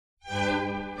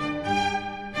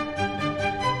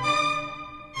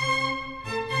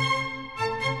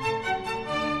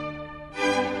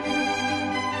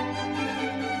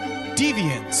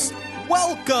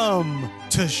Welcome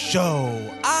to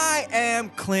show. I am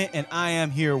Clint, and I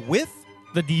am here with,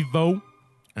 The Devo.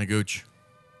 And Gooch.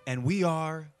 and we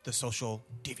are the Social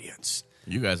Deviants.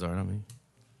 You guys are, not me. I'm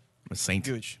a saint.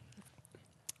 Gooch,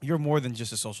 you're more than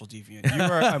just a social deviant. You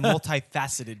are a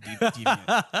multifaceted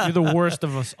deviant. You're the worst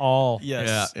of us all.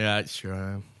 Yes. Yeah, sure I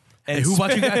am. And Hey, who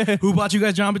bought you guys? Who bought you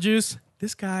guys Jamba Juice?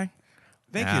 This guy.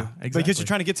 Thank Yeah, you. exactly. Because you're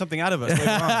trying to get something out of us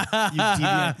later on, you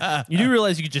deviant. You do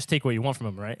realize you could just take what you want from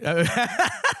them, right?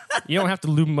 You don't have to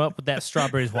lube them up with that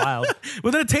strawberries wild.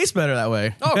 Well, then it tastes better that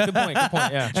way. Oh, good point. Good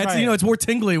point. Yeah. It's, try it. it's more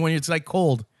tingly when it's like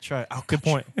cold. Try it. Good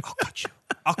point. I'll cut you.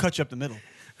 I'll cut you up the middle.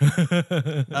 Eat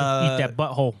that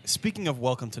butthole. Speaking of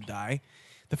Welcome to Die,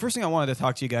 the first thing I wanted to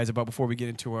talk to you guys about before we get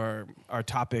into our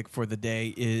topic for the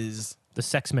day is The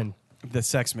Sexman. the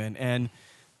sex men. And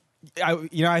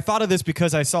I thought of this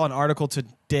because I saw an article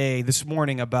this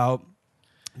morning about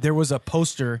there was a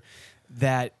poster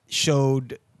that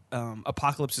showed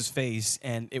Apocalypse's face,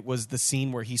 and it was the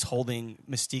scene where he's holding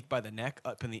Mystique by the neck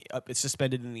it's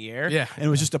suspended in the air. Yeah. And it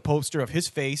was just a poster of his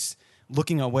face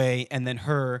looking away, and then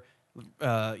her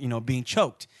being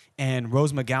choked. And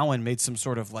Rose McGowan made some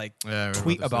sort of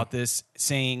tweet about this,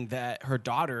 saying that her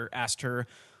daughter asked her,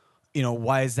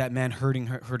 why is that man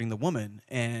hurting the woman?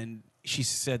 And she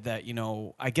said that,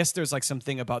 I guess there's like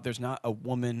something about there's not a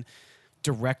woman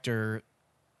director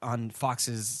on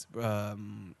Fox's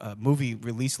movie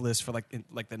release list for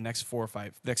the next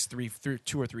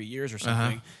 2 or 3 years or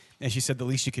something. Uh-huh. And she said the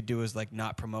least you could do is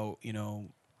not promote,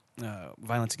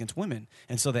 violence against women.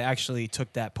 And so they actually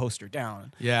took that poster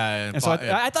down. Yeah. And so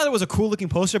I thought it was a cool looking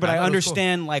poster, but I I thought it was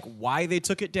understand why they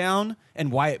took it down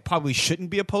and why it probably shouldn't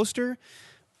be a poster.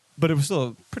 But it was still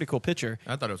a pretty cool picture.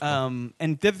 I thought it was cool.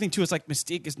 And the other thing too is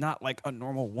Mystique is not like a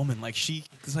normal woman. Like she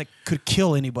is could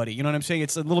kill anybody. You know what I'm saying?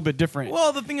 It's a little bit different.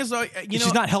 Well, the thing is,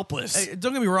 she's not helpless.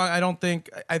 Don't get me wrong.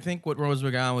 I think what Rose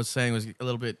McGowan was saying was a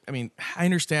little bit. I mean, I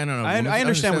understand I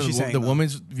understand what she's saying, the though.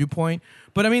 woman's viewpoint,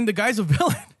 but I mean, the guy's a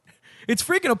villain. It's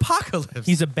freaking Apocalypse.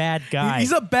 He's a bad guy.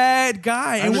 He's a bad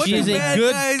guy. And what She's do a bad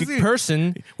guys good do?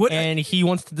 person, and he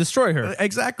wants to destroy her.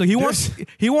 Exactly. He wants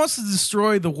to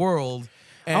destroy the world.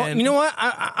 And You know what?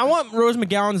 I want Rose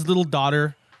McGowan's little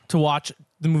daughter to watch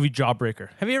the movie Jawbreaker.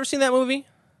 Have you ever seen that movie?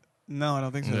 No, I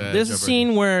don't think so. Yeah. There's a Jawbreaker.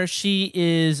 scene where she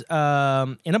is in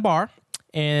a bar,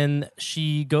 and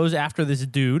she goes after this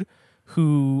dude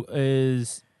who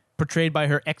is portrayed by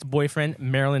her ex-boyfriend,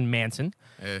 Marilyn Manson.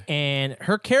 And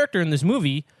her character in this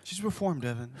movie, She's reformed,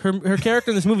 Evan. her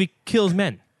character in this movie kills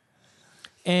men.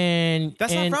 And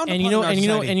That's not frowned and upon in our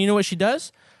society. and you know what she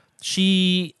does?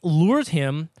 She lures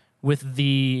him with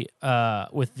the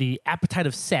appetite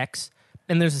of sex.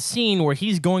 And there's a scene where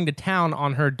he's going to town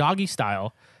on her doggy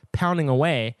style, pounding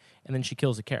away, and then she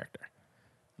kills the character.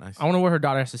 Nice. I wonder what her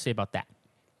daughter has to say about that.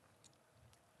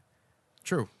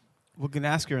 True. We can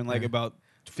ask her in about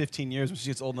 15 years when she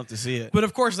gets old enough to see it. But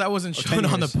of course, that wasn't 10 shown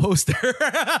on the years. poster.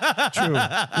 True.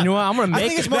 You know what? I'm gonna think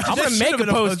make it's more- I'm gonna that make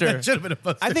a poster. That should have been a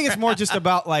poster. I think it's more just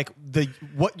about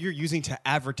what you're using to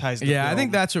advertise the Yeah, I film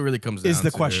think that's what really comes down is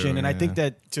the to, question. And I think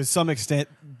yeah. that to some extent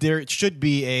there should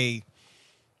be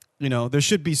there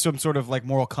should be some sort of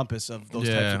moral compass of those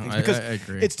types Yeah, of things. I Because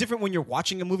agree. it's different when you're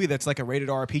watching a movie that's like a rated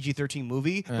R PG-13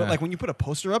 movie, but when you put a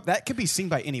poster up, that could be seen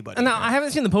by anybody. Now I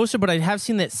haven't seen the poster, but I have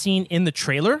seen that scene in the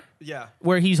trailer. Yeah.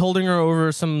 Where he's holding her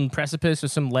over some precipice or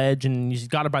some ledge, and he's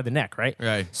got her by the neck, right?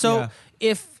 Right. So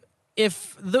Yeah.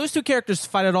 if those two characters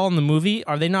fight at all in the movie,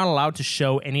 are they not allowed to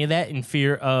show any of that in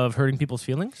fear of hurting people's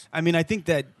feelings? I mean, I think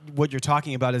that what you're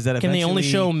talking about is that Can they only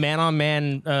eventually- show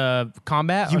man-on-man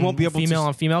combat? You won't be able to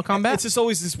female-on-female combat. It's just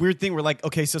always this weird thing where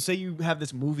okay, so say you have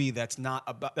this movie that's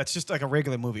just like a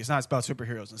regular movie. It's not about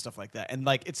superheroes and stuff like that. And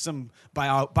it's some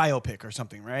biopic or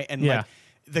something, right? And Yeah.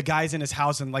 the guy's in his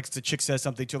house and the chick says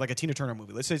something to a Tina Turner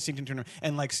movie. Let's say it's Tina Turner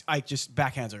and Ike just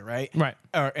backhands her, right? Right.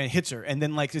 And hits her. And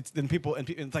then people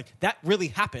it's like that really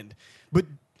happened. But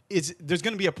there's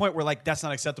going to be a point where that's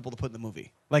not acceptable to put in the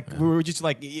movie. We were just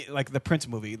like the Prince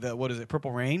movie, what is it,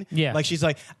 Purple Rain? Yeah. She's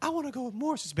like, I want to go with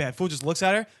Morris. It's bad. Fool just looks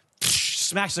at her,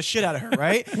 smash the shit out of her,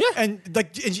 right? Yeah. And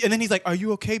then he's like, "Are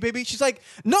you okay, baby?" She's like,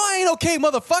 "No, I ain't okay,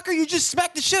 motherfucker. You just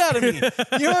smacked the shit out of me."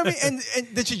 You know what I mean? And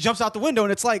then she jumps out the window,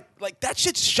 and it's like that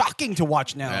shit's shocking to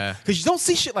watch now Yeah. because you don't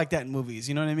see shit like that in movies.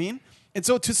 You know what I mean? And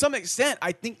so to some extent,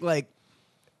 I think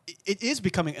it is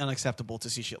becoming unacceptable to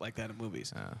see shit like that in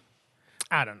movies.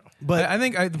 I don't know. But I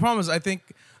think the problem is I think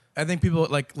people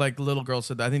like the little girl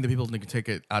said. I think the people need to take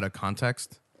it out of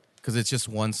context because it's just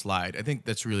one slide. I think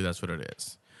that's what it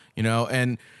is.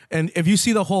 And if you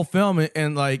see the whole film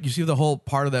and you see the whole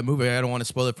part of that movie, I don't want to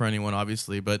spoil it for anyone,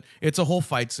 obviously, but it's a whole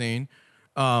fight scene.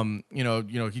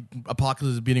 Apocalypse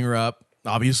is beating her up,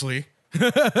 obviously.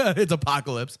 It's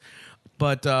apocalypse.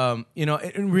 But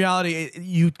in reality,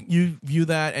 you view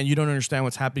that and you don't understand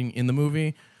what's happening in the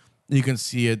movie. You can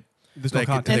see it. There's no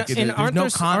context. And There's no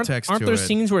context aren't to there it.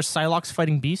 scenes where Psylocke's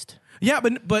fighting Beast? Yeah,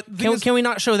 but Can we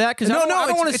not show that? Because I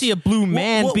don't want to see a blue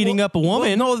man beating up a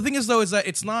woman. No, the thing is though is that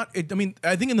it's not. I mean,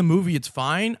 I think in the movie it's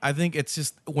fine. I think it's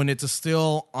just when it's a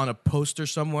still on a poster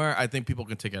somewhere. I think people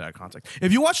can take it out of context.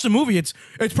 If you watch the movie, it's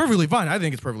perfectly fine. I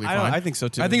think it's perfectly fine. I think so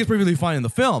too. I think it's perfectly fine in the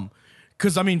film.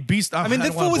 Because I mean, Beast. I mean,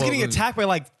 this fool was getting attacked by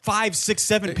like 5, 6,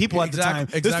 7 people at the time.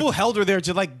 This fool held her there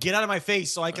to like get out of my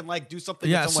face so I can like do something.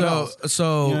 Yeah. With someone else.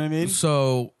 So you know what I mean?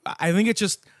 So I think it's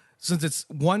just since it's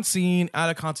one scene out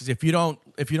of context. If you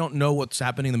don't know what's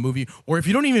happening in the movie, or if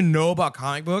you don't even know about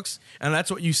comic books, and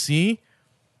that's what you see.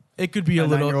 It could be a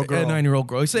 9-year-old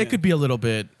girl. So it could be a little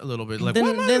bit. Like, then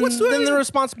the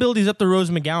responsibility is up to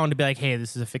Rose McGowan to be like, "Hey,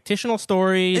 this is a fictional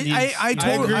story." I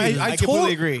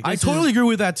totally agree. I totally agree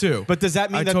with that too. But does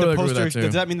that mean that the posters?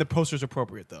 Does that mean the poster's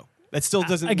appropriate though? That still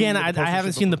doesn't. Again, I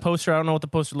haven't seen the poster. I don't know what the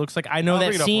poster looks like. I know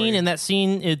that scene, and that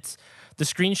scene, it's the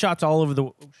screenshots all over the.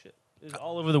 Oh shit. It's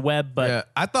all over the web, but yeah,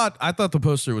 I thought the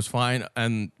poster was fine,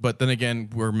 but then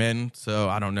again, we're men, so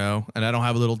I don't know, and I don't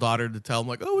have a little daughter to tell him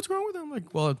like, oh, what's wrong with him? I'm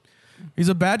like, well, he's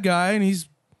a bad guy, and he's,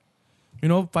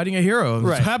 fighting a hero.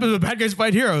 Right. What happens when bad guys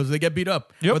fight heroes? They get beat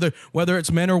up. Yep. Whether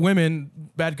it's men or women,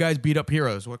 bad guys beat up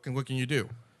heroes. What can you do?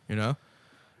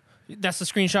 that's the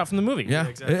screenshot from the movie. Yeah,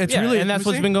 exactly. it's really, and that's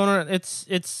what's been going on.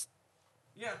 It's.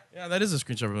 Yeah, that is a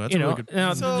screenshot from that's really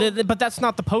good. But that's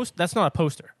not the post. That's not a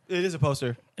poster. It is a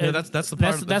poster. Yeah, that's the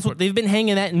part. That's what they've been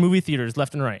hanging that in movie theaters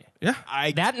left and right. Yeah,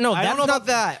 I don't know about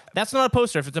that. That's not a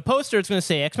poster. If it's a poster, it's going to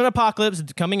say X-Men Apocalypse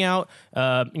it's coming out,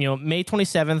 May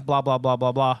 27th. Blah blah blah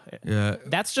blah blah. Yeah,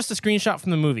 that's just a screenshot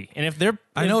from the movie. And if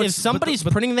somebody's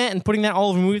but printing that and putting that all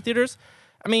over movie theaters,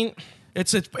 I mean,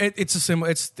 it's a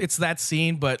similar. It's that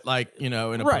scene, but like in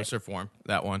a poster form.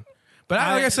 That one. But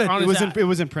like I said, it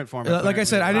was in print form. Like I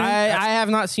said, I have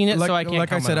not seen it, so I can't.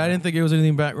 Like I said, I didn't think it was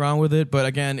anything wrong with it. But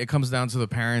again, it comes down to the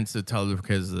parents to tell the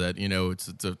kids that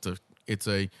it's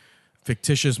a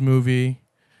fictitious movie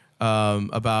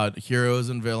about heroes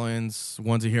and villains.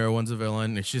 One's a hero, one's a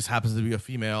villain. It just happens to be a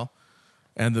female,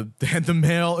 and the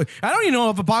male. I don't even know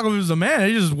if Apocalypse is a man.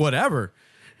 It's just whatever.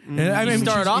 And I mean, he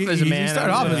started off as a man. He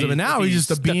started off as a man. Now he's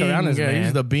just a being.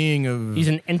 He's the being of. He's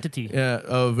an entity.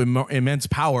 Of immense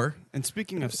power. And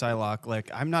speaking of Psylocke, like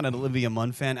I'm not an Olivia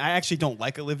Munn fan. I actually don't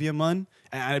like Olivia Munn.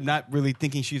 And I'm not really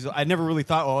thinking I never really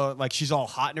thought, like she's all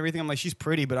hot and everything. I'm like, she's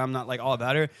pretty, but I'm not like all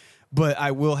about her. But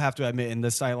I will have to admit, in the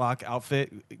Psylocke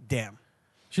outfit, damn.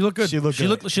 She looked good. She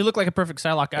looked like a perfect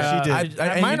Psylocke. She did.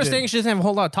 My understanding, she doesn't have a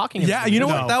whole lot of talking. Yeah, you know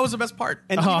what? That was the best part.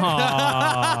 And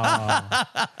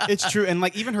it's true. And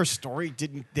like even her story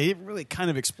they didn't really kind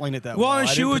of explain it that well. Well, and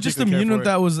she was just a mutant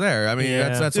that was there. I mean,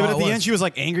 that's yeah, all. But at the end, she was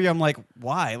like angry. I'm like,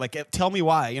 why? Like, tell me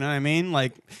why. You know what I mean?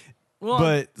 Like,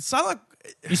 but Psylocke.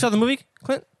 You saw the movie,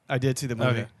 Clint? I did see the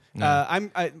movie. Okay. No. I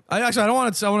don't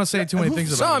want to say too many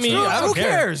things about it. Who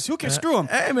cares? Who cares? Screw them.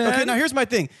 Hey, man. Okay, now here's my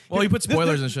thing. Well, you put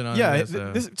spoilers and shit on. Yeah,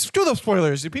 screw those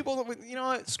spoilers. People, you know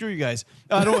what? Screw you guys.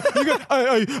 I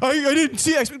didn't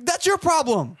see X. That's your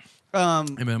problem. Hey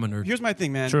man, I'm a nerd. Here's my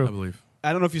thing, man. True. I believe.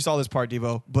 I don't know if you saw this part,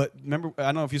 Devo, but remember, I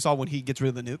don't know if you saw when he gets rid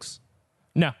of the nukes.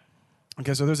 No.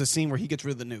 Okay, so there's a scene where he gets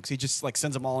rid of the nukes. He just like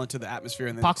sends them all into the atmosphere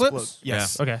and then Apocalypse? explode.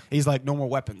 Yes. Yeah. Okay. He's like, no more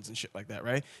weapons and shit like that,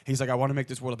 right? He's like, I want to make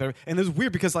this world better. And it was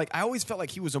weird because like I always felt like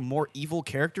he was a more evil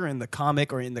character in the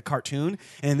comic or in the cartoon.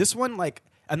 And this one, like,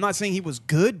 I'm not saying he was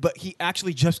good, but he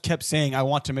actually just kept saying, I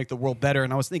want to make the world better.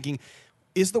 And I was thinking,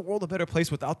 is the world a better place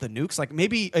without the nukes? Like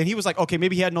maybe, and he was like, okay,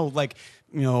 maybe he had no like,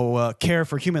 care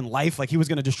for human life. Like he was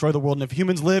going to destroy the world. And if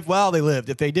humans lived, well, they lived.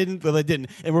 If they didn't, well, they didn't.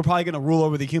 And we're probably going to rule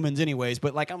over the humans anyways.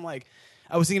 But like,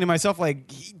 I was thinking to myself, like,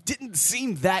 he didn't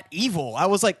seem that evil. I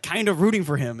was like kind of rooting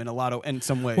for him in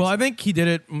some ways. Well, I think he did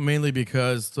it mainly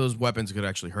because those weapons could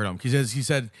actually hurt him.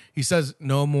 He says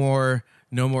no more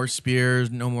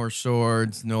spears, no more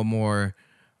swords, no more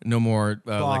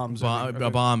bombs,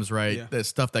 bombs, right? Yeah. The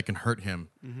stuff that can hurt him.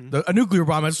 Mm-hmm. A nuclear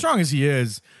bomb, as strong as he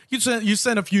is, you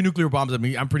send a few nuclear bombs at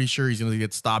me, I'm pretty sure he's going to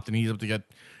get stopped, and he's able to get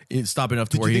stop enough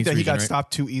to Did where you think that he got regenerate.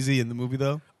 stopped too easy in the movie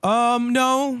though?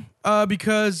 No,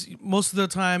 because most of the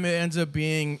time it ends up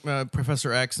being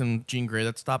Professor X and Jean Grey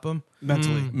that stop him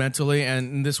mentally.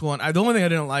 And in this one, the only thing I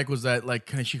didn't like was that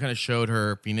she kind of showed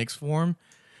her Phoenix form,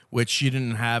 which she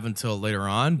didn't have until later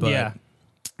on. But yeah.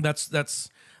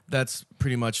 That's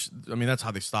pretty much. I mean, that's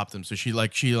how they stopped him. So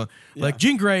like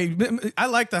Jean Grey. I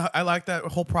like that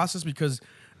whole process because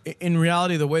in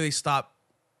reality, the way they stop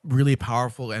really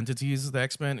powerful entities, the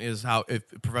X-Men, is how if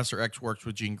Professor X works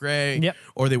with Jean Grey, Yep.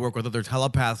 or they work with other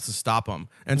telepaths to stop them.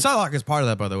 And Psylocke is part of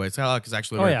that, by the way. Psylocke is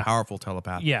actually a very powerful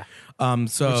telepath. Yeah.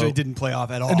 So Which they didn't play off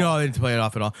at all. No, they didn't play it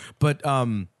off at all. But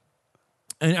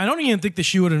and I don't even think that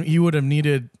he would have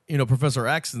needed, Professor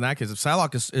X in that case. If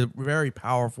Psylocke is very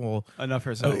powerful Enough for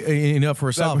herself. enough for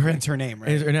herself. Hence her name,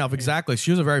 right? Enough, exactly. She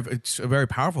was a very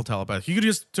powerful telepath. He could have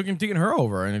just taken her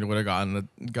over, and it would have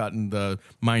gotten the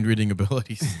mind reading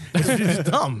abilities. She's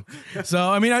dumb. So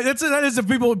I mean, that is if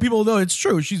people know it's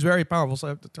true. She's very powerful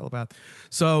telepath.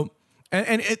 So.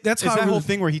 That's how that whole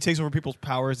thing where he takes over people's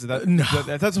powers. That's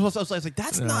what I was like.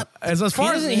 That's not. As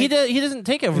far as he doesn't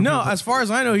take over. no, people. as far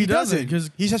as I know, he doesn't because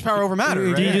he has power over matter. Did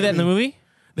Right? Did he do that in the movie?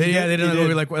 they did in the did.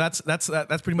 movie. Like that's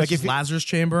pretty much his Lazarus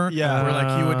chamber. Yeah. where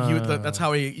like he would that's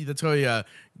how he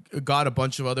got a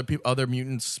bunch of other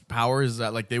mutants' powers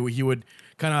that like he would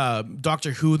kind of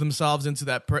Doctor Who themselves into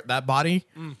that body.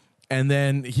 And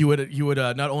then he would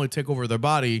not only take over their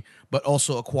body but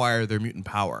also acquire their mutant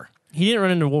power. He didn't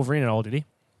run into Wolverine at all, did he?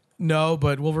 No,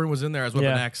 but Wolverine was in there as Weapon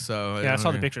Yeah. X. So Yeah, I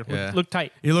saw the picture. Yeah. Looked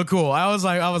tight. He looked cool. I was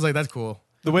like, that's cool.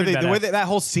 The way Pretty that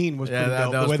whole scene was pretty dope.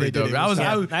 that The was way they pretty did dope.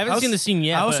 it. I haven't seen the scene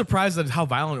yet, I was but- surprised at how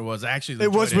violent it was. Actually,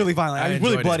 It was enjoyed really violent. It was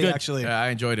really enjoyed bloody, Good. actually. Yeah, I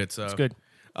enjoyed it. So It's good.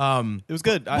 It was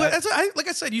good. But like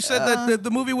I said, you said that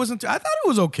the movie wasn't. I thought it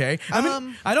was okay. I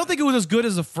mean, I don't think it was as good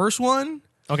as the first one.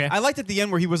 Okay. I liked at the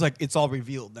end where he was like, "It's all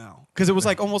revealed now," because it was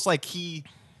like almost like he.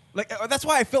 Like that's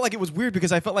why I felt like it was weird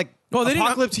because I felt like Well, they didn't-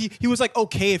 Apocalypse. He was like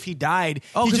okay if he died.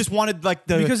 Oh, He 'cause- just wanted like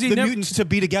the because he never- mutants to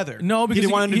be together. No, because he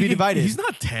didn't want them to be divided. He's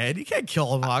not dead. He can't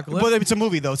kill Apocalypse. But it's a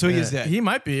movie though, so he is dead. He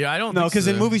might be. I don't. No, think because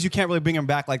so. in movies you can't really bring him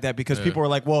back like that because people are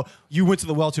like, "Well, you went to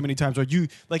the well too many times," or "You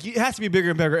like it has to be bigger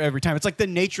and bigger every time." It's like the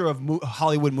nature of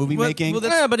Hollywood movie making. well,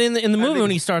 Yeah, but in the movie think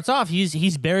when he starts off,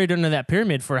 he's buried under that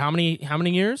pyramid for how many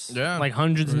years? Yeah. Like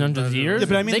hundreds and hundreds of years. yeah,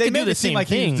 but I mean, they could do made the it seem same like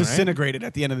thing, he was right? disintegrated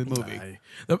at the end of the movie,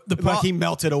 The like he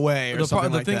melted away or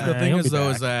something like that. The thing he'll is be though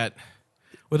back. is that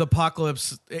with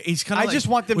Apocalypse, he's kind I of. just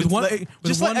want them with to one, let, with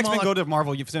just one let X-Men mole- go to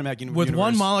Marvel Cinematic Universe. with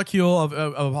one molecule of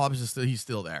Apocalypse, he's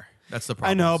still there. That's the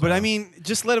problem. I know, but so. I mean,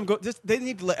 just let them go. They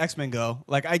need to let X-Men go.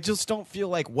 Like, I just don't feel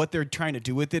like what they're trying to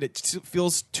do with it. It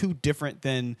feels too different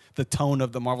than the tone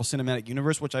of the Marvel Cinematic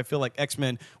Universe, which I feel like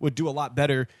X-Men would do a lot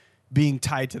better being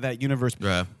tied to that universe.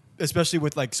 Yeah. Especially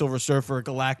with like Silver Surfer,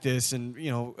 Galactus, and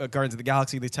Guardians of the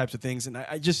Galaxy, these types of things. And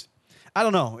I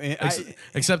don't know.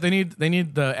 Except they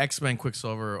need the X-Men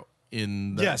Quicksilver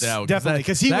in the Yes, now, definitely,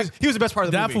 because he was the best part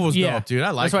of the that movie. fool was Yeah. dope, dude. I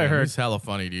like That's what I him. heard. He's hella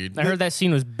funny, dude. I heard that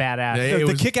scene was badass. Yeah, the it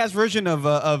was- kick-ass version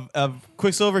of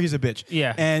Quicksilver, he's a bitch.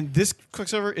 Yeah. And this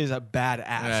Quicksilver is a badass.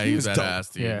 Yeah, he was dope.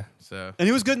 badass, dude. Yeah. So And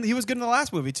he was good. He was good in the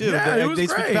last movie too. Yeah, They- he was they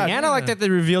switched great. back. And I like that they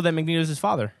revealed that Magneto's his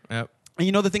father. yep.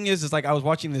 And the thing is like I was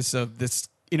watching this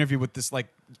interview with this like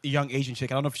young Asian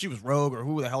chick. I don't know if she was Rogue or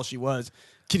who the hell she was.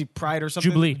 Kitty Pryde or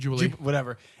something. Jubilee.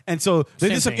 Whatever. And so they Same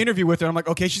did some thing. interview with her. I'm like,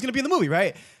 okay, she's gonna be in the movie,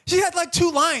 right? She had like 2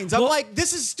 lines. I'm like,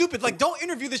 this is stupid. Like, don't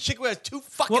interview this chick who has 2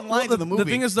 fucking lines in the movie. The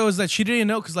thing is, though, is that she didn't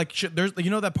know because, like, there's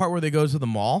that part where they go to the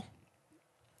mall.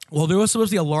 Well, there was supposed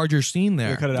to be a larger scene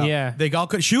there. They cut it out. Yeah. They got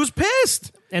cut. She was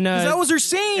pissed, And, 'cause that was her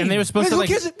scene. And they were supposed Man, to who like.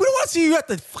 cares? We don't want to see you at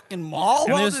the fucking mall.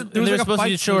 And Well, they there were was like a supposed to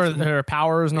fight show scene. her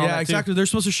powers and all Yeah, that. exactly. They're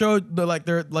supposed to show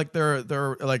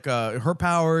her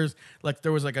powers. Like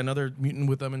there was like another mutant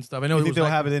with them and stuff. I know you it think was they'll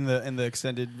like, have it in the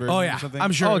extended version? Oh or yeah, something?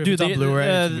 I'm sure. Oh, if dude, it's on they, Blu-ray.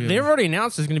 it's gonna be- they've already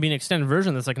announced there's going to be an extended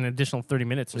version that's like an additional 30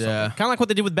 minutes or something. Yeah. Kind of like what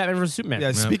they did with Batman vs. Superman.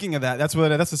 Yeah. Speaking of that, that's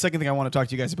the second thing I want to talk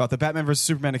to you guys about. The Batman vs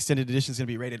Superman extended edition is going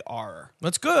to be rated R.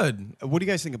 That's good. What do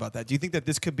you guys think about that? Do you think that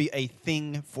this could be a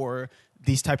thing for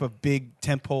these type of big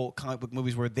tentpole comic book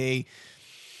movies where they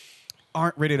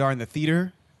aren't rated R in the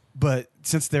theater, but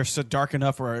since they're so dark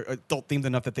enough or adult themed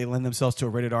enough that they lend themselves to a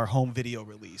rated R home video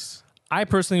release? I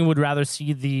personally would rather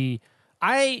see the.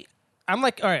 I'm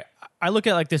like, all right, I look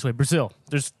at it like this way. Brazil,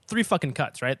 there's 3 fucking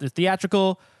cuts, right? There's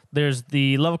theatrical, there's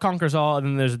the Love Conquers All, and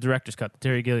then there's the director's cut, the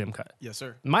Terry Gilliam cut. Yes,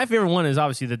 sir. My favorite one is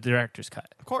obviously the director's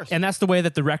cut. Of course. And that's the way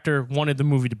that the director wanted the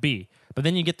movie to be. But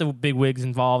then you get the big wigs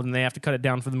involved, and they have to cut it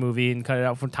down for the movie and cut it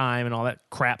out for time and all that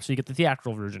crap, so you get the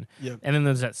theatrical version. Yep. And then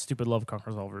there's that stupid Love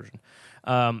Conquers All version.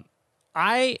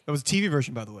 That was a TV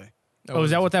version, by the way.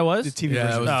 Is that what that was? The TV Yeah, that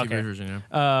version. was the Oh, TV okay. version.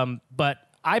 Yeah. But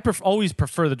I always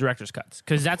prefer the director's cuts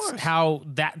because that's course. how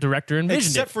that director envisioned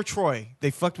Except it. for Troy. They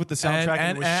fucked with the soundtrack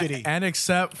and it was shitty. And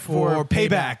except for For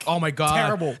Payback. Oh my god,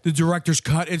 Terrible. The director's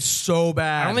cut is so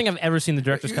bad. I don't think I've ever seen the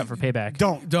director's cut for Payback.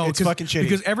 Don't. It's 'cause- fucking shitty.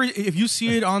 Because if you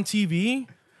see it on TV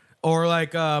or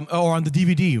like or on the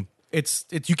DVD, it's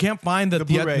you can't find the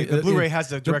Blu-ray. The Blu-ray has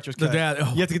the director's cut.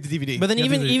 oh. You have to get the DVD. But then Yeah,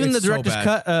 even dude, the it's so director's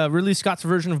bad. cut, Ridley Scott's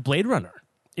version of Blade Runner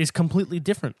is completely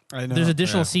different. I know. There's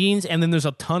additional scenes, and then there's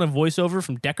a ton of voiceover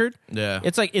from Deckard. Yeah.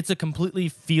 It's like it's a completely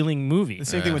feeling movie. The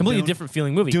same thing with completely Dune. different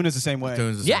feeling movie. Dune is the same way.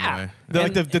 Doing the Yeah. same way.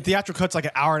 Like the theatrical cut's like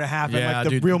an hour and a half, and like the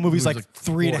dude, real movie's it was like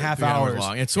 3.5 hours.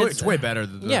 long. It's way better.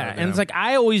 Than And it's like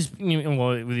I always, well,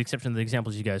 with the exception of the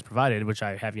examples you guys provided, which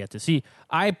I have yet to see,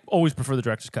 I always prefer the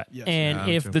director's cut. Yes. And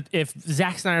Yeah, if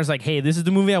Zack Snyder's like, hey, this is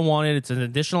the movie I wanted, it's an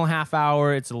additional half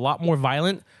hour, it's a lot more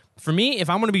violent. For me, if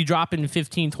I'm going to be dropping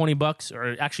 $15-20,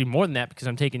 or actually more than that because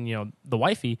I'm taking the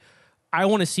wifey, I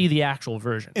want to see the actual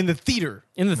version in the theater.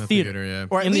 in the theater. yeah.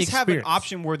 Or at in the least have an experience.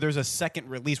 option where there's a second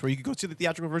release where you could go see the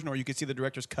theatrical version or you could see the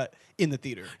director's cut in the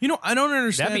theater. I don't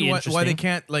understand That'd be why they interesting.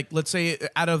 can't, like, let's say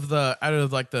out of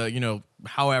like the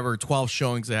however 12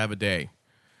 showings they have a day.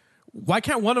 Why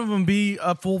can't one of them be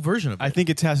a full version of it? I think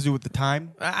it has to do with the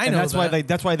time. I And know that's that. why they.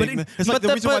 That's why But they. it- It's like but the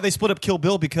the- reason why but- they split up Kill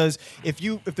Bill, because if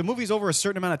the movie's over a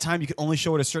certain amount of time, you can only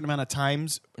show it a certain amount of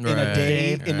times in a Right.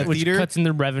 day in the which theater. cuts in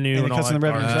the revenue and and it cuts all in the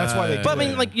that revenue. So garbage. that's why they. Yeah. But I do mean,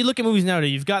 it. like you look at movies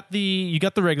nowadays. You got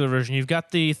the regular version, you've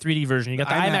got the 3D version, you got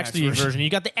the IMAX IMAX 3D version, you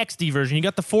got the XD version, you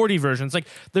got the 4D version. It's like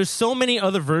there's so many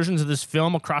other versions of this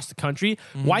film across the country.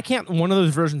 Why can't one of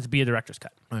those versions be a director's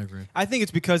cut? I agree. I think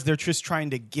it's because they're just trying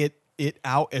to get it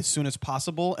out as soon as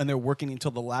possible, and they're working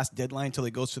until the last deadline, until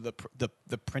it goes to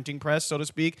the printing press, so to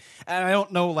speak. And I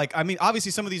don't know, like, I mean, obviously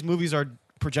some of these movies are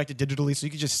projected digitally, so you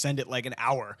could just send it like an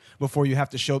hour before you have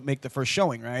to make the first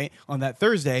showing, right, on that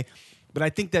Thursday. But I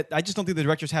just don't think the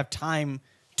directors have time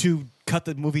to cut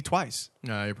the movie twice.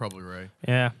 No, you're probably right.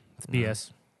 Yeah, it's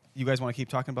BS. You guys want to keep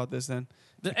talking about this then?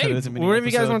 Cut Hey, it as a mini whatever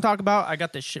you guys episode. want to talk about, I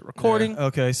got this shit recording.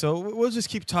 Okay, so we'll just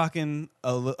keep talking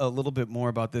a little bit more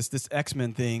about this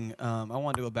X-Men thing. I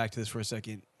wanted to go back to this for a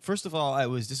second. First of all, I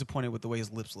was disappointed with the way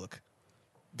his lips look.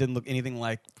 Didn't look anything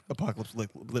like Apocalypse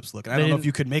lips look. And I don't know if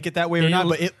you could make it that way or they not, didn't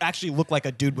but it actually looked like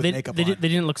a dude with makeup on. They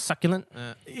didn't look succulent.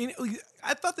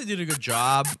 I thought they did a good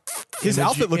job. His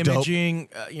outfit looked dope. imaging,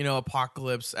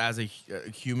 Apocalypse as a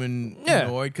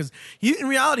humanoid, because in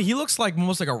reality he looks like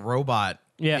almost like a robot.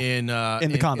 Yeah. in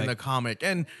the comic. In the comic,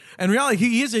 and in reality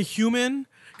he is a human.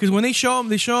 Because when they show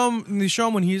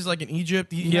him when he's like in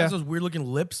Egypt, he Yeah. has those weird looking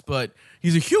lips, but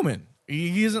he's a human.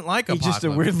 He isn't like He's just a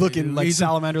Apocalypse. weird looking, like He's a-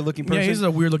 salamander looking person. Yeah, he's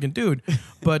a weird looking dude.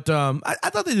 But I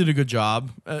thought they did a good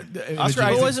job. Oscar But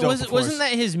Isaac's was, dope, was, of course. wasn't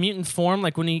that his mutant form?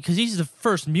 Like when because he's the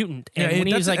first mutant, and Yeah, when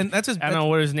he's like, and that's his- I don't know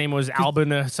what his name was, Albin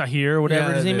Sahir or whatever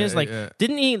Yeah, his name yeah, is. Like, yeah.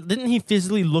 didn't he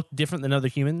physically look different than other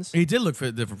humans? He did look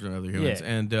different from other humans, Yeah.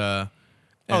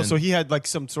 and so he had like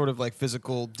some sort of like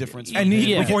physical difference And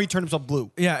he- before he turned himself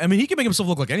blue. yeah, I mean he can make himself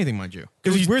look like anything, mind you. It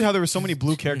was weird how there were so many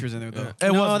blue characters in there, though.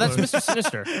 It No, was- that's Mr.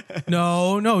 Sinister.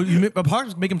 No,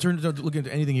 Apocalypse make him turn to look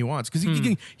into anything he wants because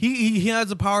he has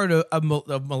the power of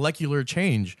molecular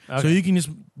change, so Okay. you can just.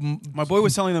 My boy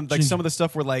was telling them like some of the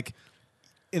stuff where like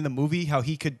in the movie how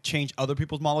he could change other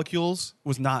people's molecules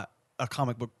was not a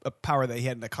comic book a power that he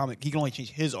had in the comic. He can only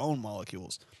change his own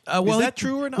molecules. Is that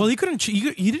true or not? Well, he couldn't.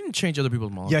 He didn't change other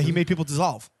people's molecules. Yeah, he made people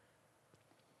dissolve.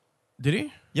 Did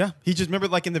he? Yeah, he just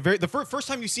remembered like in the first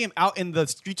time you see him out in the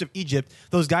streets of Egypt,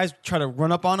 those guys try to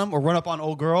run up on him or run up on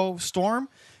old girl Storm.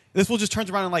 This fool just turns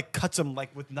around and like cuts him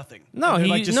like with nothing. No, And they're,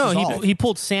 like, just dissolved. he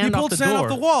pulled sand He off pulled the sand door. off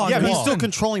the wall. Yeah, on but the he's wall. still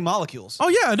controlling molecules. Oh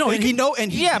yeah, no, and he know,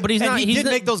 and he, Yeah, but he's and not- He he's did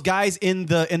not- make those guys in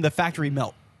the factory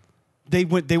melt. They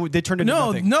turned into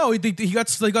nothing. no. He got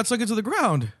sunk into the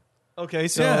ground. Okay,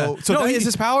 so Yeah. so No, that is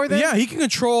his power then? Yeah, he can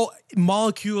control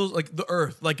molecules like the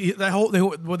Earth. Like that whole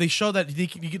where they show that he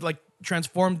could like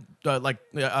transform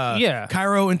Yeah.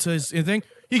 Cairo into his thing.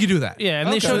 He could do that. Yeah, and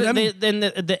they Okay. showed I mean- it. Then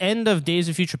at the end of Days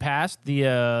of Future Past, the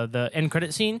end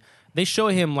credit scene, they show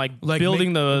him like building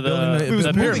building the He was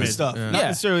the building pyramid. stuff, Yeah. not Yeah.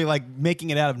 necessarily like making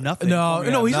it out of nothing. No, forming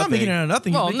it no, out of he's not making it nothing. out of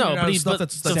nothing. Well, He's no, making it out but of he's stuff but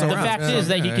that's the around. fact is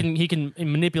that he can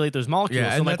manipulate those molecules.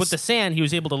 Yeah, so and like with the that's- sand, he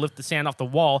was able to lift the sand off the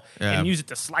wall Yeah. and use it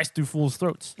to slice through fools'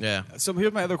 throats. Yeah. So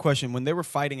here's my other question: when they were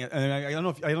fighting, and I don't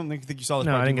know, I don't think you saw this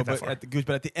No, part, I didn't Diego, get that but far. at the Goose,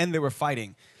 but at the end they were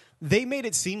fighting. They made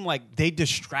it seem like they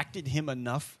distracted him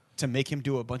enough to make him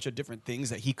do a bunch of different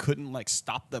things that he couldn't like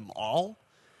stop them all.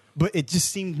 But it just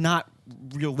seemed not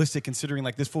realistic, considering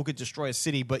like this fool could destroy a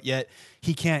city, but yet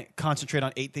he can't concentrate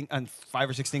on 5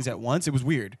 or 6 things at once. It was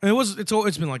weird.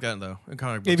 It's been like that though in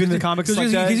comic books. Even in the comics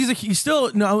Because like that? he's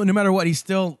still no matter what he's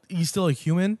still a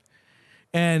human,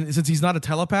 and since he's not a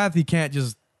telepath, he can't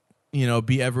just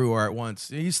be everywhere at once.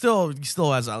 He still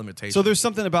has limitations. So there's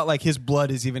something about like his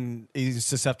blood is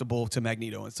susceptible to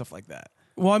Magneto and stuff like that.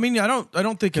 Well, I mean, I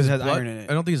don't think his it has blood. iron in it.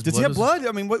 I don't think his Does blood. he have is- blood?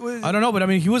 I mean, what was? I don't know, but I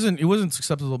mean, he wasn't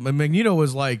susceptible. Magneto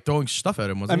was like throwing stuff at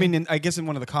him. Wasn't I he? mean, I guess in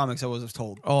one of the comics, I was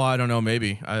told. Oh, I don't know.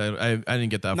 Maybe I didn't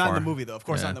get that Not far. in the movie, though. Of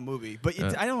course, Yeah. not in the movie. But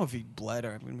I don't know if he bled or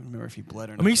I don't remember if he bled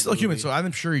or not. I mean, he's in still the human, movie. so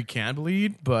I'm sure he can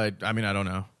bleed. But I mean, I don't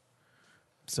know.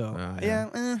 So yeah.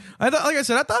 yeah. I thought, like I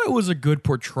said, I thought it was a good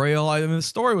portrayal. I mean, the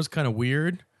story was kind of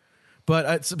weird,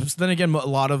 but then again, a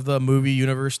lot of the movie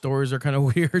universe stories are kind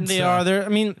of weird. They so. are. I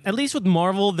mean, at least with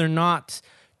Marvel, they're not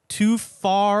too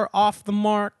far off the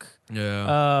mark.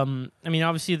 Yeah. I mean,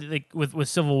 obviously, like with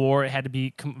Civil War, it had to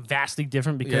be vastly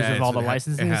different because Yeah, of all the it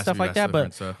licensing has and to stuff be like that. vastly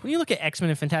But different, so. when you look at X-Men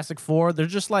and Fantastic Four, they're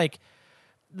just like,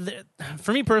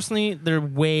 for me personally, they're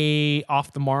way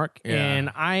off the mark. Yeah. And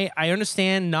I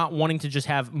understand not wanting to just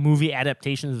have movie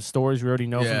adaptations of stories we already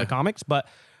know from Yeah. the comics, but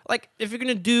like if you're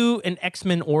gonna do an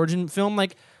X-Men origin film,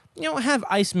 like, you know, have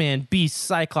Iceman, Beast,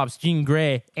 Cyclops, Jean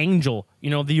Grey, Angel, you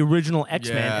know, the original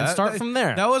X-Men, and start from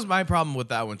there. That was my problem with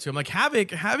that one too. I'm like,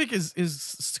 Havoc is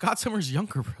Scott Summers'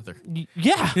 younger brother.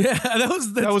 Yeah. Yeah,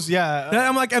 that was yeah.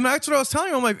 I'm like, and that's what I was telling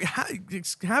you. I'm like,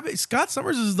 Havoc, Scott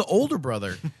Summers is the older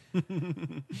brother.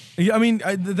 Yeah, I mean,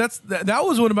 that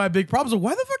was one of my big problems. Like,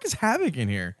 why the fuck is Havoc in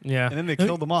here? Yeah. And then they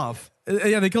killed him off.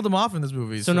 Yeah, they killed him off in this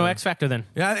movie. So no X Factor then.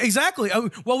 Yeah, exactly.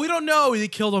 Well, we don't know if they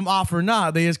killed him off or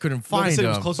not. They just couldn't Well, they find said it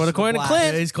was him. closest But to according to the Clint,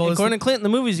 blast. he's close according to Clint in the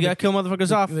movies, you got to kill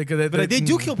motherfuckers off. But they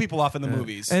do kill people off in the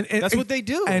movies. And That's what they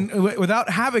do. And without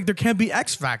Havoc, there can't be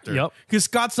X Factor. Yep. Because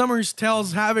Scott Summers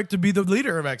tells Havoc to be the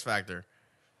leader of X Factor.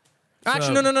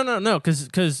 Actually, no,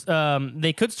 because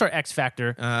they could start X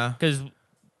Factor because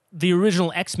the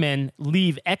original X-Men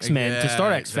leave X-Men to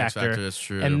start X Factor. That's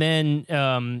true. And then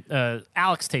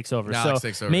Alex takes over. Alex so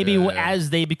takes over, maybe yeah. as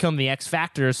they become the X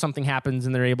Factor, something happens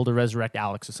and they're able to resurrect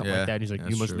Alex or something Yeah, like that. And he's like,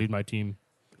 that's "You must true. lead my team."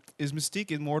 Is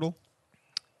Mystique immortal?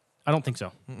 I don't think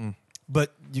so.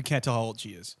 But you can't tell how old she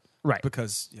is. Right.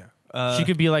 Because, yeah. She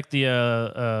could be like the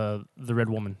Red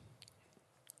Woman,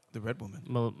 The Red Woman.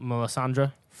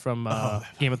 Melisandre from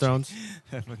Game of Thrones.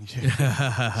 She's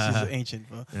ancient,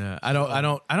 bro. Yeah, I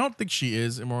don't think she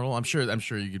is immortal. I'm sure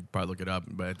you could probably look it up,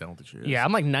 but I don't think she is. Yeah,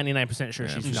 I'm like 99% sure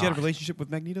she's She not. had a relationship with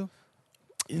Magneto?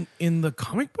 In the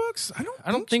comic books, I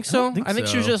don't think so. I I think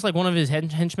she was just like one of his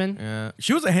henchmen. Yeah,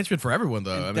 she was a henchman for everyone,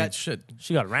 though. I mean, that- shit.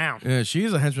 She got around. Yeah, she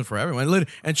is a henchman for everyone,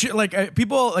 and she like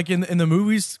people like in the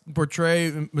movies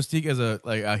portray Mystique as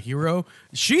a hero.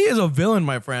 She is a villain,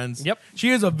 my friends. Yep.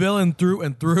 she is a villain through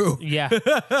and through. Yeah,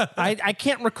 I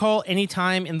can't recall any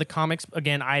time in the comics.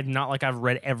 Again, I've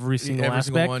read every single Every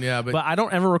aspect. single one, yeah, but- I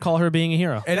don't ever recall her being a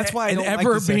hero. And That's why I and don't ever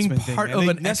like this being X-Men thing, part man. of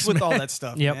They an mess with X-Men. all that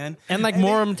stuff, Yep. man. And like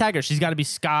Moira Taggart, she's got to be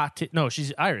Scott. No,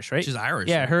 she's Irish, right? She's Irish,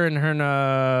 Yeah, yeah. her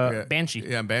and Banshee.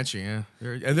 Yeah, Banshee. Yeah,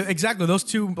 exactly. Those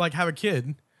two like have a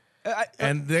kid,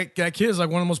 and that kid is like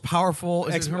one of the most powerful.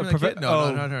 Is it her and the kid?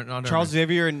 No, Charles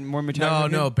Xavier and Moira McTaggart.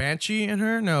 No, Banshee and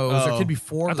her. No, it was her kid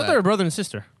before I that. thought they were brother and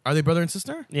sister. Are they brother and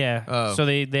sister? Yeah. Oh. So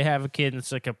they have a kid, and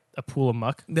it's like a pool of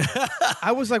muck.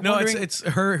 I was like No, wondering. it's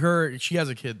her. She has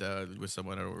a kid though with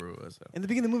someone. I don't remember who it was. So. In the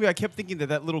beginning of the movie, I kept thinking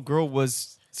that little girl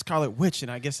was Scarlet Witch,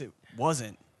 and I guess it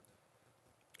wasn't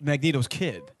Magneto's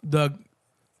kid.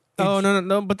 Oh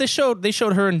no! But they showed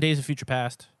her in Days of Future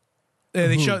Past. Yeah,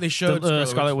 they showed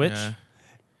Scarlet Witch. Yeah.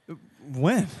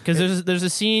 When? Because there's a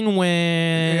scene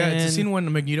when It's a scene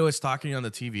when Magneto is talking on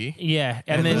the TV. Yeah,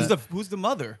 and then Who's the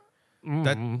mother?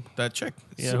 That chick.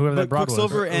 yeah, whoever that But broad was.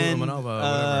 Quicksilver and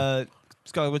Romanova,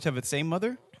 Scarlet Witch have the same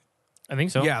mother. I think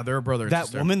so. Yeah, they're a brother. And That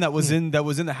sister. woman that was in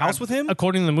the house with him.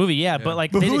 According to the movie, yeah. But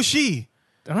like, But they who did- is she?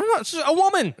 I don't know. She's a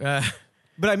woman.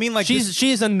 But I mean, like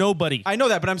She's a nobody. I know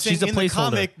that, but I'm saying She's a in the placeholder.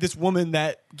 comic, this woman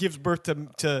that gives birth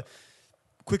to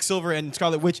Quicksilver and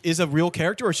Scarlet Witch is a real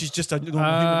character, or she's just a normal human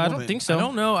I woman? don't think so. I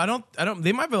don't know. I don't.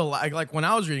 They might be like when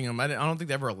I was reading them. I don't think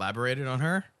they ever elaborated on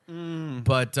her.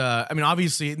 But I mean,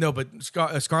 obviously, no. But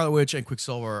Scarlet Witch and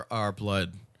Quicksilver are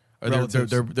blood.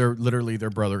 They're literally their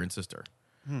brother and sister.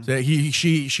 So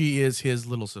she is his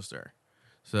little sister.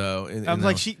 So I'm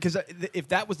like because if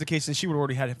that was the case, then she would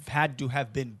already had to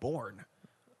have been born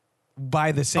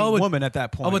by the same woman at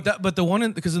that point. but the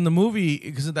one because in the movie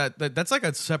because that's like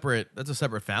a separate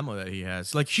family that he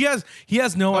has. Like he has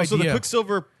no idea. So the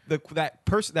Quicksilver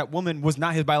that woman was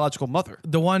not his biological mother.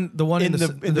 The one in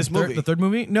this movie. the third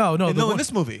movie? No, In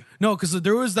this movie. No, because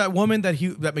there was that woman that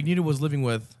Magneto was living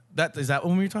with. Is that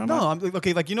what you're talking about? No, I'm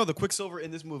okay. Like the Quicksilver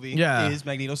in this movie is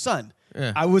Magneto's son.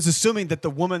 Yeah. I was assuming that the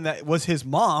woman that was his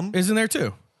mom Is in there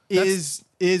too. is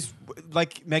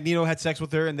like Magneto had sex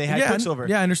with her and they had Quicksilver.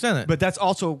 Yeah, I understand that. But that's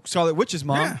also Scarlet Witch's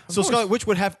mom. Yeah, of So course. Scarlet Witch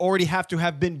would have to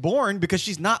have been born because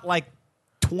she's not like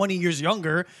 20 years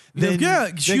younger than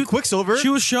Quicksilver. She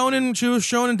was shown in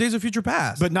Days of Future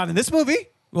Past, but not in this movie.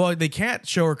 Well, they can't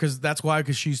show her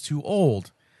because she's too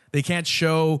old. They can't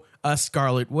show a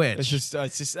Scarlet Witch. It's just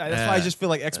that's why I just feel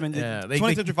like X-Men.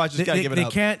 20th Century Fox just gotta give it up.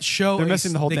 They can't show. They're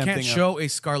messing the whole damn thing up. They can't show a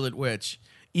Scarlet Witch,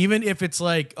 even if it's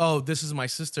like, oh, this is my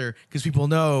sister, because people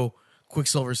know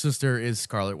Quicksilver's sister is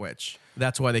Scarlet Witch.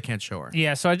 That's why they can't show her.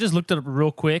 Yeah, so I just looked it up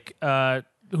real quick.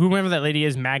 Whoever that lady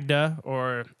is, Magda,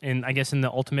 or I guess in the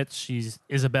Ultimates, she's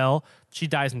Isabel. She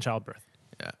dies in childbirth.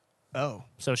 Yeah. Oh.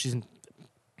 So she's.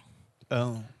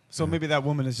 So maybe that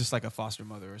woman is just like a foster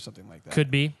mother or something like that.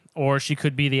 Could be, or she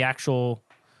could be the actual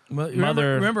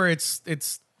mother. Remember, it's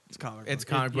comic. It's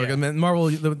comic book. I mean, Marvel,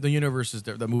 the universe is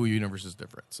different. The movie universe is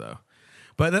different. So,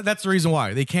 but that's the reason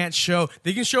why they can't show.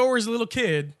 They can show her as a little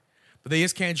kid, but they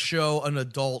just can't show an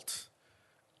adult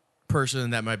person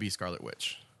that might be Scarlet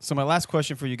Witch. So my last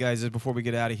question for you guys is before we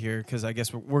get out of here, because I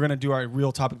guess we're going to do our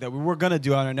real topic that we were going to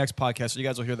do on our next podcast, so you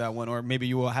guys will hear that one, or maybe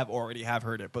you will already have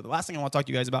heard it. But the last thing I want to talk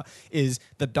to you guys about is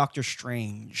the Doctor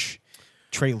Strange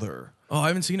trailer. Oh, I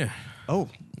haven't seen it. Oh,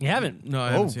 you haven't? No,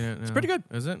 I haven't seen it. No. It's pretty good.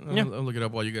 Is it? Yeah. I'll look it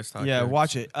up while you guys talk. Yeah,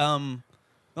 watch it. A lot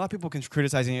of people can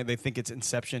criticizing it. They think it's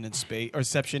Inception in space or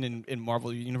Inception in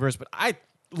Marvel Universe, but I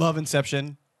love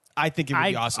Inception. I think it would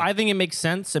be awesome. I think it makes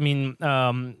sense. I mean,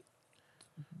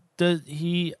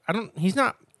 he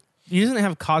doesn't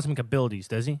have cosmic abilities,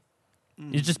 does he?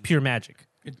 It's just pure magic.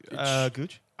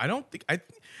 Gooch? I don't think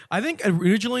I think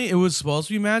originally it was supposed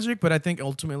to be magic, but I think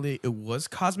ultimately it was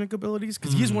cosmic abilities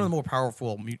because he's one of the more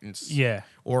powerful mutants. Yeah.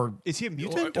 Or is he a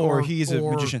mutant or he's a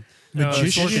magician?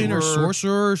 Magician or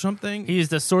sorcerer or something. He is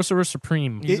the Sorcerer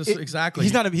Supreme. Exactly.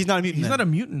 He's not a mutant. He's not a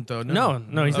mutant though. No,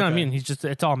 he's not a mutant. He's just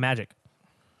it's all magic.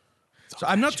 So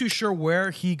I'm not too sure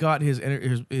where he got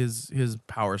his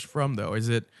powers from, though. Is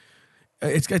it?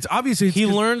 It's obviously he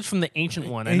learns from the ancient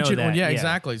one. I know that. Yeah,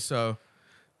 exactly. So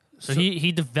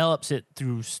he develops it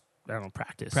through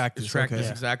practice. Practice,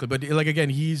 exactly. But like again,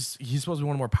 he's supposed to be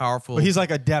one of the more powerful. But he's like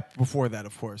adept before that,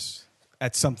 of course,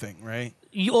 at something, right?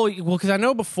 Well, because I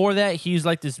know before that he's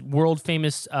like this world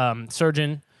famous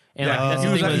surgeon. And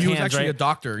he was actually a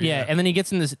doctor. Yeah, and then he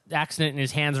gets in this accident, and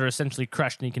his hands are essentially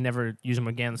crushed, and he can never use them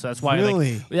again. So that's why,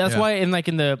 why in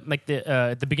the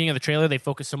at the beginning of the trailer, they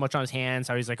focus so much on his hands.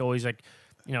 How he's always and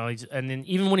then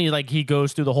even when he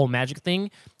goes through the whole magic thing,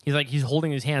 he's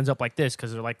holding his hands up like this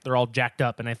because they're all jacked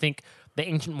up. And I think the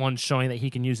ancient one's showing that he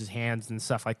can use his hands and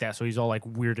stuff like that. So he's all like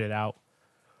weirded out.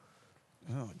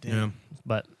 Oh damn! Yeah.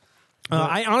 But.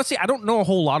 I honestly don't know a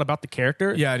whole lot about the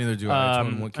character. Yeah, neither do I. I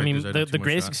mean, the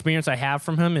greatest experience I have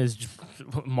from him is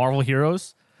Marvel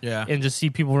Heroes. Yeah, and just see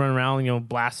people run around,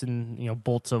 blasting,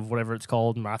 bolts of whatever it's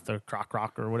called, Wrath or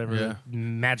Croc or whatever the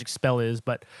magic spell is.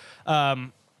 But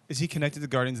is he connected to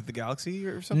Guardians of the Galaxy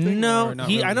or something? No,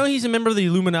 I know he's a member of the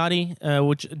Illuminati,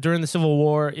 which during the Civil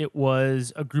War it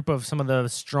was a group of some of the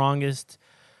strongest,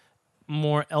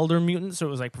 more elder mutants. So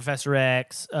it was like Professor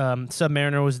X,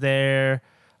 Submariner was there.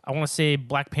 I want to say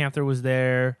Black Panther was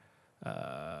there,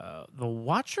 The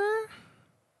Watcher,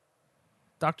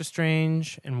 Doctor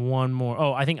Strange, and one more.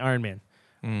 Oh, I think Iron Man.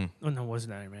 Oh, no, it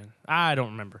wasn't Iron Man. I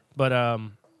don't remember. But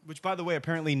which, by the way,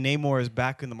 apparently Namor is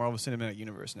back in the Marvel Cinematic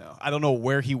Universe now. I don't know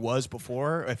where he was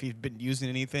before, if he'd been using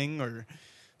anything or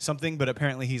something, but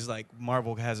apparently he's like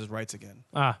Marvel has his rights again.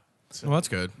 So well, that's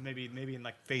good. Maybe in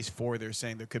like Phase 4, they're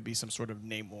saying there could be some sort of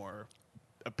Namor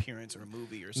appearance or a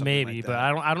movie or something. Maybe, like but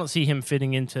that. I don't see him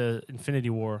fitting into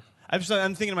Infinity War. I'm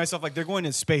thinking to myself, like, they're going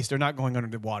in space, they're not going under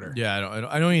the water. Yeah,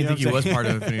 I don't even think he was part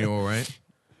of Infinity War, right?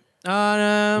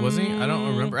 Was he? I don't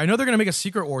remember. I know they're gonna make a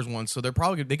Secret Wars one, so they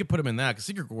could put him in that because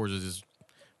Secret Wars is just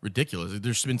ridiculous.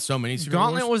 There's been so many Secret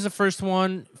Gauntlet Wars. was the first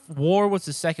one. War was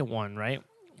the second one, right?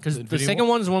 Because the second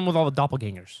one is the one with all the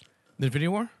doppelgangers. The Infinity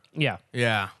War? Yeah.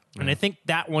 And I think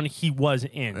that one he was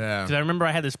in. Yeah. Because I remember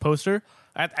I had this poster.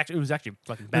 It was actually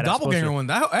fucking badass. The doppelganger poster. one.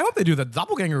 I hope they do that. The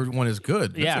doppelganger one is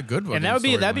good. That's a good one. And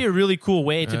that'd be a really cool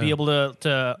way to be able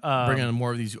to bring in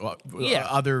more of these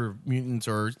other mutants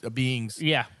or beings.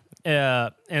 Yeah.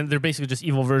 And they're basically just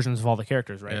evil versions of all the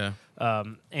characters, right? Yeah.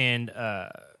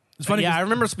 It's funny. Yeah, I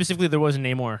remember specifically there was a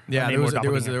Namor. Yeah, there was a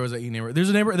Namor.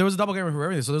 There was a doppelganger for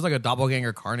everything. So there's like a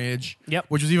doppelganger Carnage. Yep.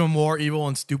 Which was even more evil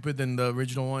and stupid than the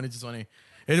original one. It's just funny.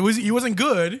 He wasn't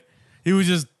good. He was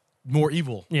just more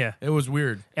evil. Yeah. It was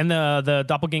weird. And the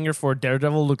doppelganger for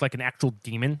Daredevil looked like an actual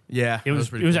demon. Yeah. It was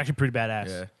cool. actually pretty badass.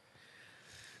 Yeah.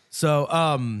 So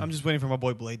I'm just waiting for my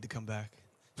boy Blade to come back.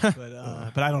 But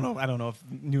I don't know if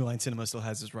New Line Cinema still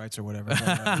has his rights or whatever.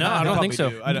 No, I don't think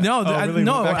so. I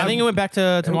think it went back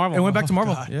to Marvel. It went back to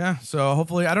Marvel. God. Yeah. So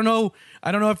hopefully, I don't know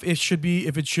if it should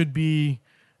be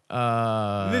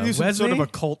They do some Wesley? sort of a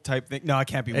cult type thing. No, it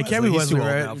can't be. It Wesley. can't be He's Wesley, too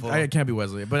old right? now for- It can't be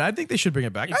Wesley, but I think they should bring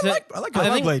it back. I like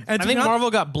Blade. I think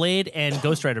Marvel got Blade and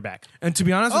Ghost Rider back. And to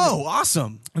be honest, Oh,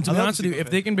 awesome! and to I be love honest with you, if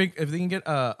they can get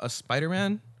a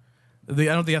Spider-Man, I don't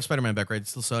think they have Spider-Man back, right? It's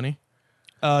still Sony.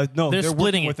 No, They're they're splitting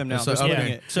working it. with them now. So- They're splitting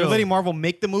okay. it. So- They're letting Marvel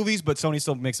make the movies, but Sony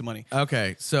still makes the money.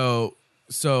 Okay, so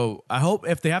I hope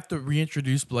if they have to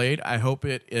reintroduce Blade, I hope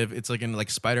if it's like in like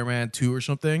Spider-Man 2 or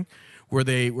something,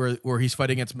 where he's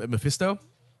fighting against Mephisto.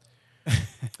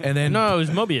 And then No, it was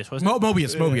Mobius, wasn't it?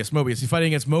 Mobius. He's fighting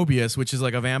against Mobius, which is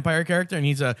like a vampire character, and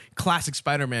he's a classic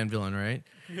Spider-Man villain, right?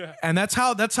 Yeah. And that's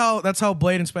how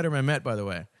Blade and Spider-Man met, by the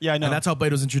way. Yeah, I know. And that's how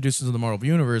Blade was introduced into the Marvel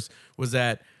universe. Was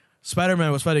that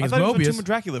Spider-Man was fighting I against thought it was Mobius? Tomb of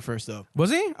Dracula first, though. Was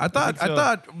he? I thought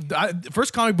the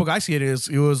first comic book I see it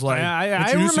was like I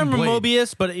introducing remember Blade.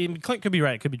 Mobius, but it could be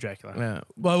right. It could be Dracula. Yeah.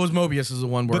 Well, it was Mobius is the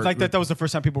one where. But like that was the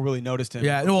first time people really noticed him.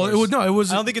 Yeah. of Well, it course. was. It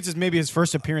was. I don't think it's maybe his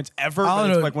first appearance ever. I But don't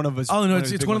it's know. like one of his. I don't know.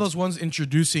 his It's big one of ones. those ones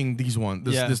introducing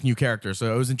this new character.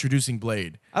 So I was introducing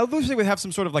Blade. I wish they would have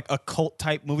some sort of like a cult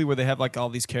type movie where they have like all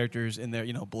these characters in there,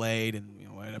 Blade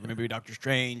and whatever, maybe Doctor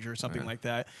Strange or something like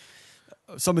that.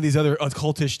 Some of these other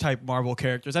occultish type Marvel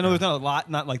characters. I know there's not a lot,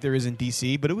 not like there is in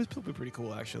DC, but it was pretty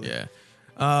cool actually. Yeah.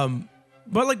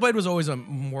 But like Blade was always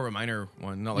more of a minor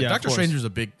one. Not like Yeah, of Doctor course. Strange was a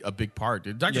big part.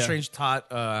 Dude. Doctor Yeah. Strange taught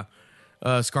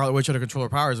Scarlet Witch how to control her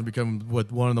powers and become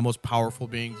one of the most powerful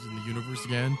beings in the universe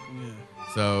again. Yeah.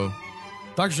 So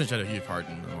Doctor Strange had a huge part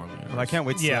in the Marvel universe. Well, I can't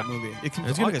wait to see Yeah. that movie. It comes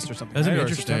It's gonna- August or something. it's gonna be right? Or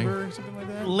interesting. September or something like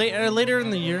that. Later in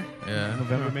the year, Yeah.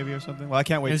 November maybe or something. Well, I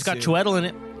can't wait. and it's to got see it. Chiwetel in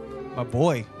it. My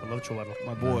boy, I love Chiwetel.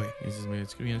 my boy. It's going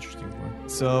to be interesting.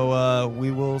 So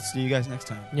we will see you guys next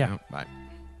time. Yeah. Bye.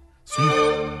 See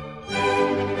you.